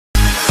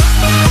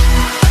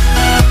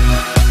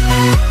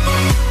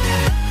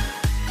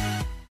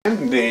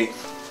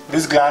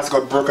this glass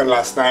got broken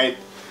last night.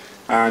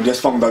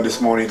 Just found out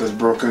this morning it was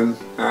broken.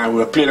 We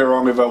were playing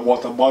around with a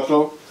water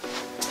bottle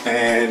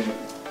and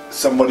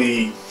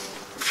somebody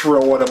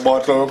threw a water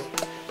bottle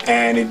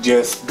and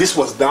this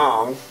was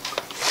down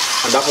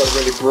and that was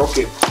really broke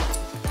it.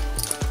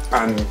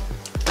 And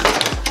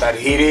that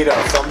hit it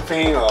or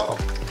something, or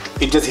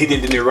it just hit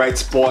it in the right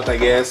spot, I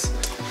guess.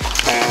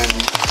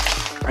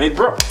 And it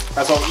broke.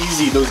 That's how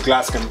easy those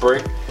glass can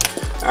break.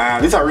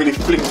 These are really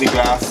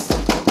Plexiglass,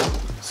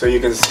 so you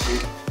can see.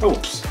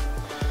 Oops,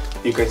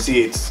 you can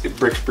see it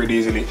breaks pretty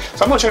easily.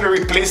 So I'm not trying to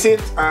replace it.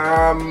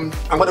 I'm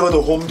gonna go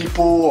to Home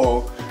Depot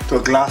or to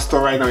a glass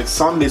store right now. It's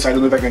Sunday, so I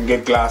don't know if I can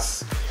get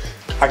glass.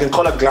 I can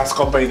call a glass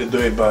company to do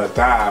it, but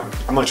I'm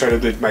gonna try to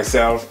do it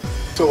myself.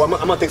 So I'm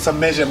gonna take some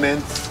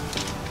measurements,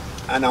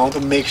 and I want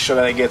to make sure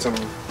that I get some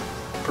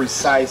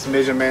precise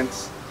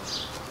measurements.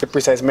 The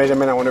precise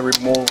measurement, I want to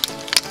remove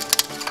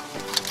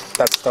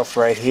that stuff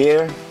right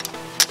here.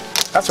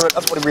 That's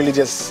what really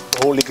just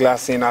hold the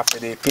glass in after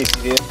they paste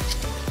it in.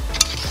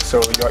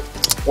 So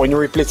when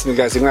you're replacing the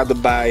glass, you're gonna have to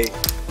buy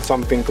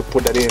something to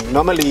put that in.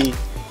 Normally,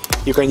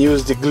 you can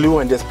use the glue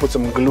and just put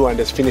some glue and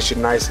just finish it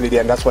nicely there,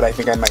 and that's what I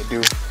think I might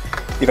do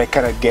if I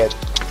cannot get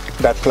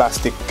that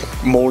plastic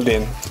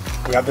molding.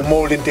 We have the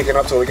molding taken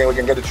up so we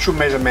can get a true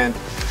measurement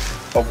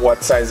of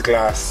what size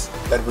glass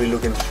that we're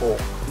looking for.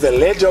 There's a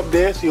ledge up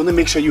there, so you want to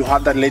make sure you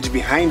have that ledge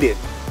behind it.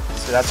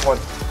 So that's what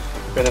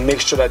we're gonna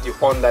make sure that you're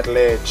on that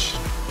ledge.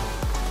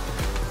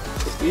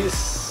 It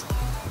is.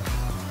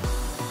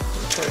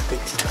 I'm trying to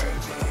take this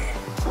right there.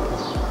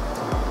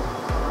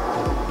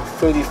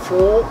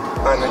 34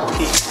 and an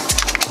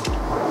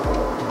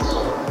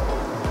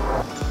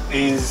 8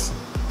 is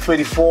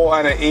 34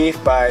 and an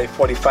 8 by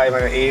 45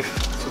 and an 8.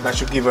 So that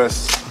should give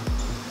us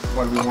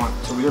what we want.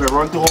 So we're gonna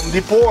run to Home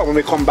Depot, and when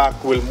we come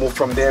back, we'll move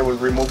from there. We'll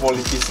remove all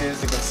the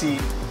pieces. You can see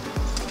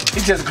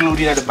it's just glued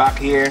in at the back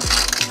here.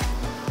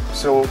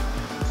 So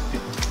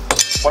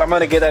what I'm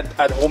gonna get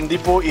at Home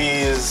Depot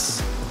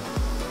is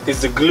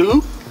the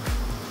glue.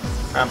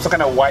 Some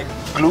kind of white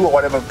glue or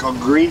whatever, or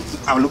gray.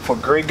 I'll look for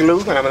gray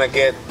glue, and I'm gonna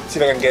see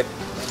if I can get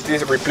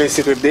this, replace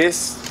it with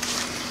this.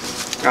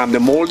 The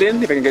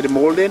molding, if I can get the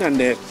molding, and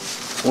then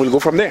we'll go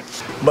from there.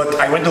 But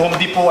I went to Home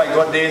Depot, I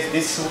got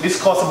this.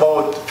 This costs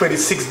about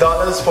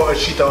 $26 for a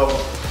sheet of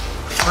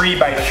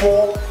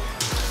 3x4.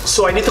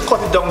 So I need to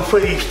cut it down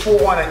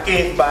 34 and an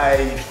 8 by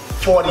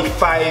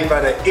 45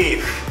 and an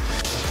 8.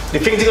 The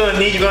things you're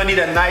gonna need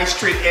a nice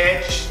straight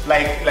edge,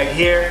 like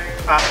here.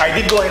 I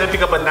did go ahead and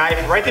pick up a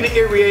knife right in the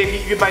area.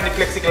 If you buy the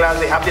Plexiglass,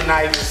 they have the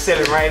knife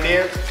selling right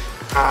there.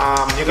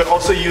 You can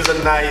also use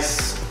a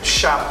nice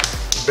sharp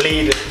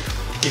blade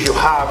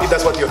if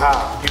that's what you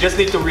have. You just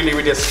need to really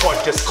just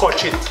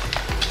scotch it.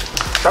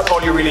 That's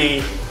all you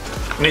really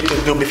need to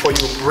do before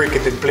you break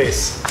it in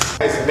place.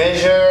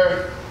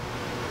 Measure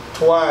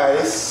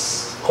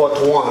twice,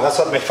 cut one. That's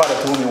what my father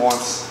told me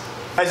once.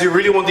 As you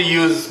really want to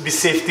be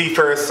safety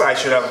first, I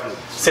should have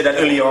said that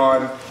early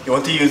on. You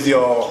want to use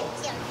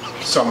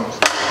some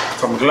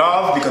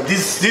glove, because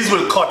this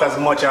will cut as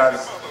much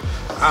as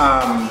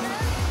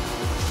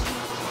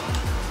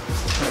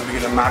we're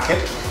gonna mark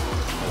it.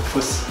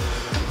 First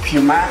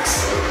few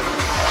marks.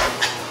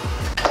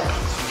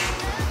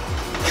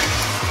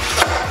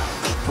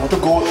 You want to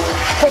go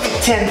probably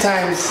 10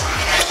 times.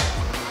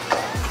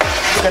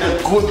 Get a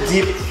good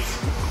deep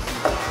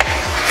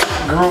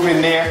groove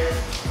in there.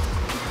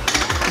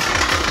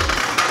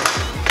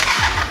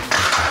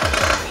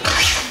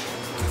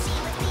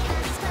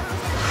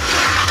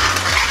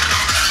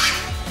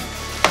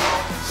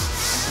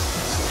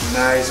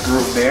 Nice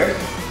groove there,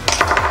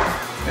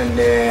 and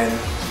then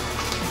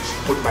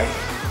put my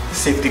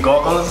safety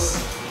goggles.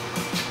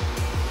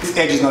 This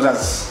edge is not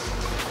as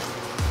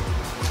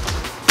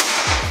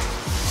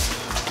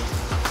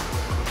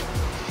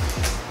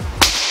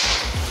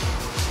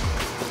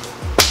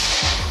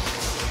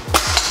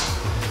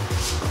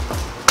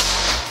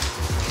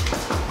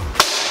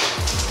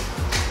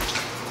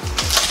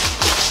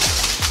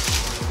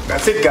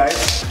that's it,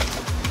 guys.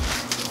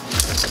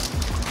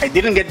 I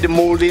didn't get the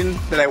molding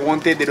that I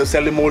wanted. They don't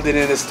sell the molding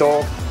in the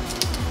store.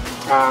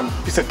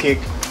 Piece of cake.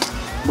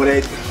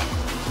 But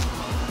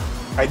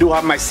I do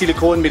have my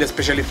silicone made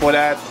especially for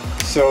that.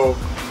 So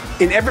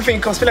in everything,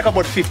 it costs me like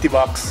about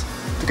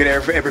 $50 to get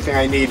everything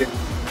I need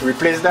to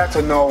replace that. So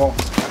now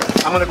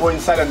I'm gonna go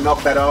inside and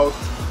knock that out.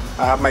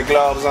 I have my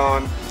gloves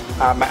on,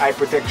 I have my eye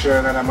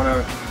protection, and I'm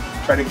gonna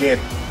try to get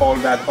all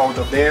that out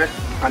of there,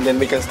 and then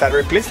we can start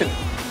replacing it.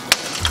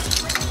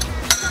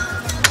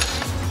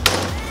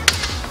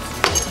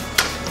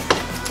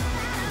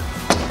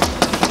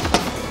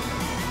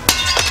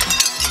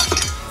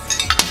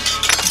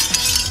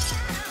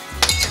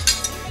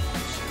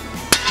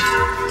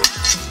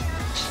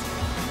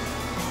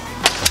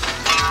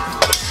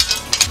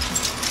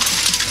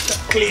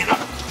 Clean up.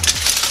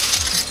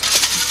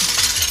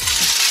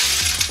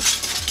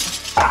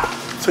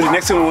 So the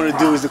next thing we want to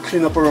do is to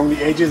clean up around the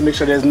edges, make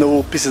sure there's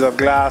no pieces of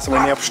glass or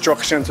any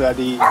obstruction, so that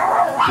the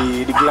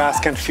glass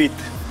can fit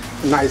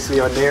nicely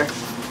on there.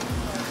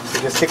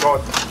 So just take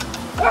out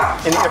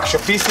any extra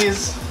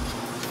pieces.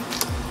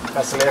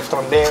 that's left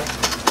on there.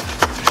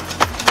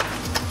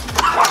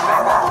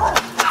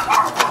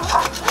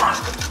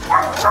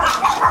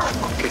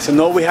 Okay, so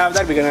now we have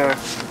that, we're gonna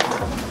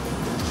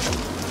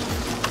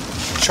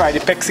try the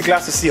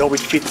Plexiglass to see how it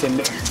fits in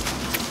there.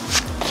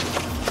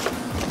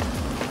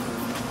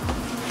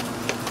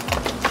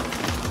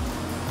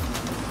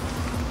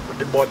 Put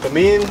the bottom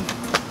in,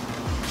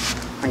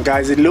 and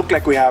guys, it looks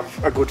like we have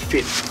a good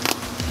fit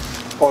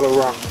all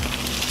around,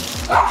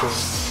 which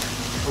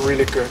is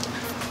really good.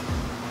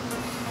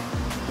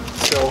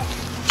 So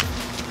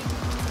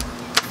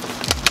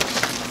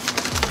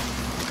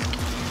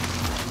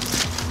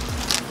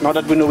now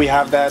that we know we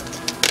have that,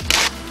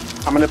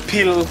 I'm gonna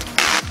peel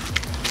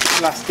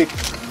plastic.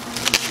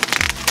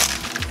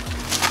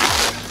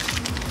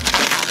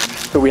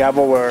 So we have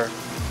our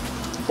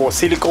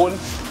silicone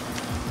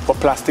or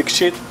plastic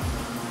sheet.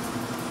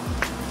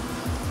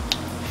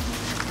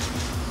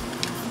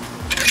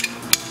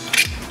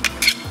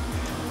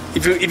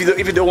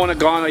 If you don't want a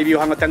gun, or if you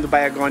have no time to buy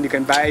a gun, you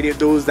can buy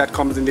those that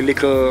comes in the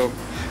little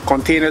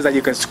containers that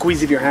you can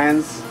squeeze with your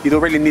hands. You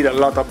don't really need a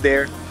lot up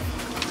there.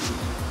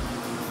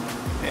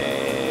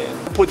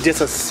 And put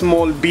just a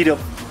small bit of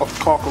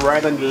cork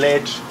right on the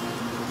ledge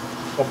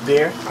up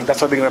there, and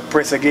that's what we're gonna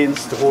press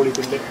against to hold it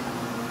in there.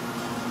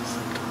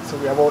 So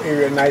we have our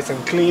area nice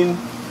and clean.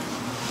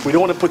 We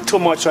don't want to put too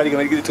much, right?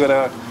 It's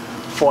gonna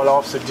fall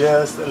off, so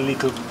just a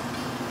little.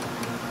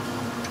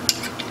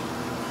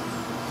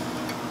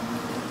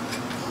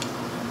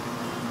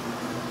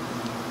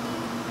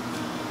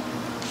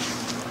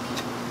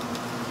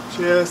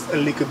 Just a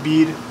little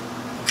bit.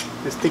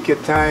 Just take your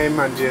time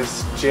and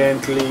just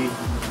gently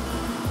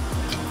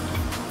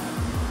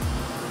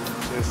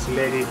just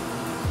let it.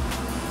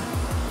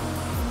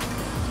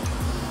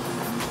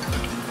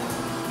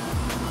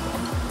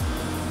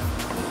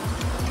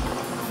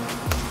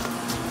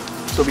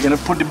 So we're gonna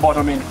put the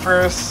bottom in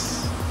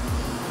first.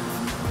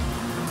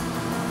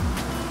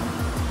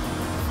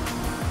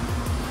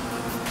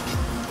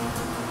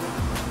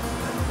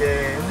 And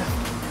then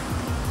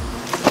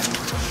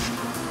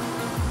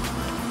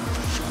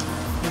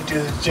we're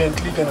just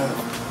gently gonna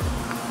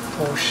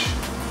push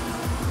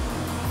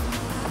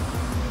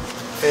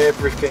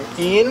everything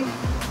in.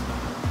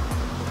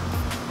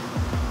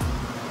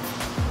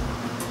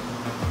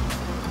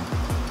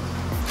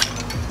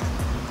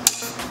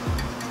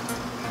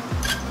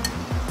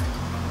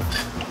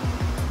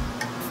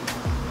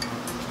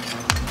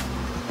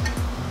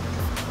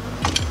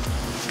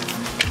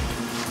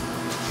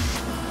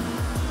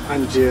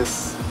 And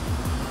just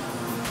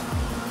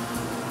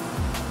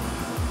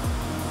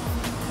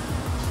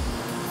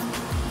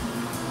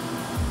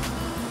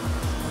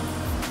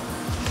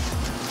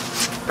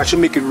that should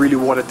make it really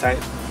watertight.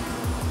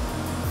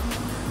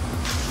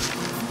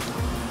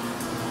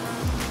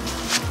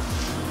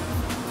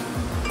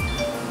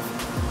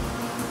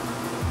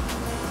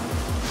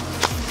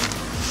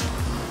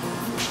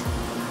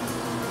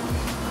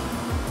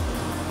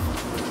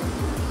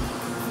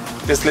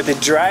 Just let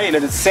it dry,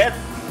 let it set,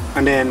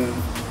 and then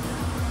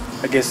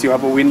I guess you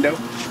have a window.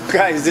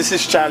 Guys, this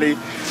is Charlie,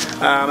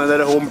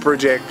 another home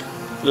project.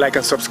 Like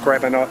and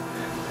subscribe and all.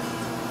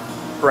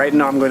 Right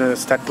now I'm gonna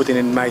start putting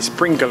in my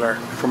sprinkler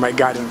for my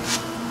garden.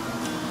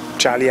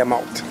 Charlie, I'm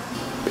out.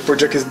 The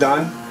project is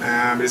done.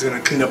 It's gonna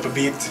clean up a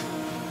bit.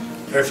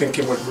 Everything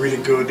came out really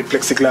good. The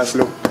plexiglass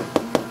look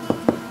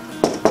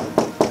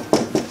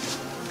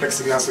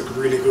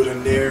really good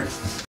in there.